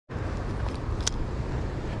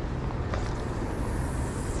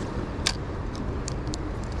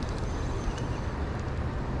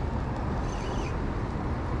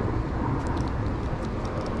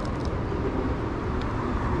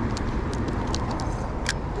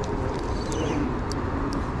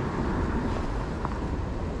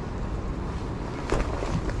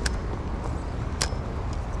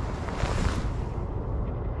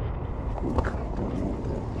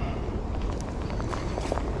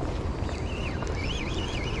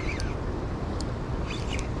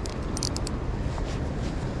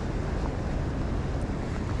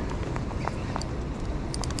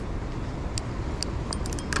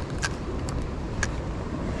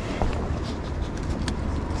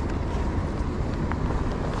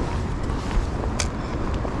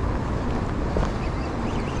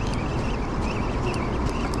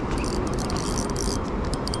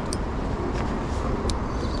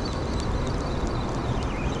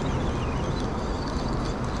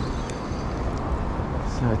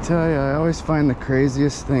So I tell you, I always find the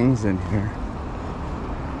craziest things in here.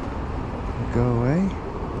 Go away?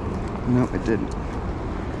 Nope, it didn't.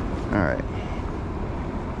 Alright.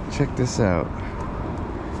 Check this out.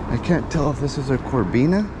 I can't tell if this is a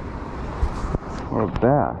corbina or a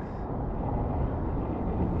bass.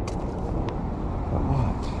 But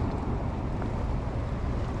watch.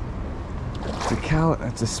 It's a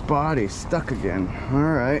that's a spotty, stuck again.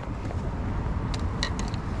 Alright.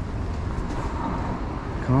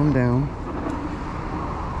 Calm down.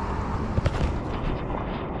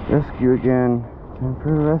 Rescue again. Time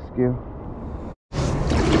for a rescue.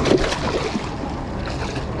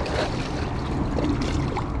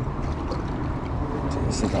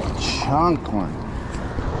 This is a chunk one.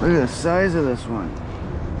 Look at the size of this one.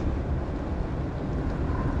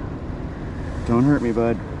 Don't hurt me,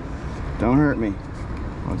 bud. Don't hurt me.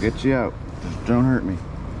 I'll get you out. Just don't hurt me.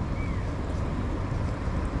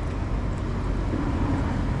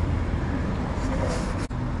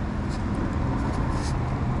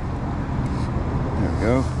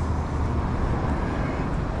 Go.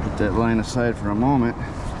 Put that line aside for a moment.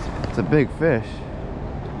 It's a big fish.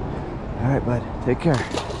 All right, bud, take care.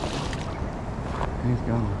 He's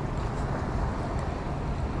gone.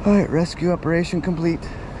 All right, rescue operation complete.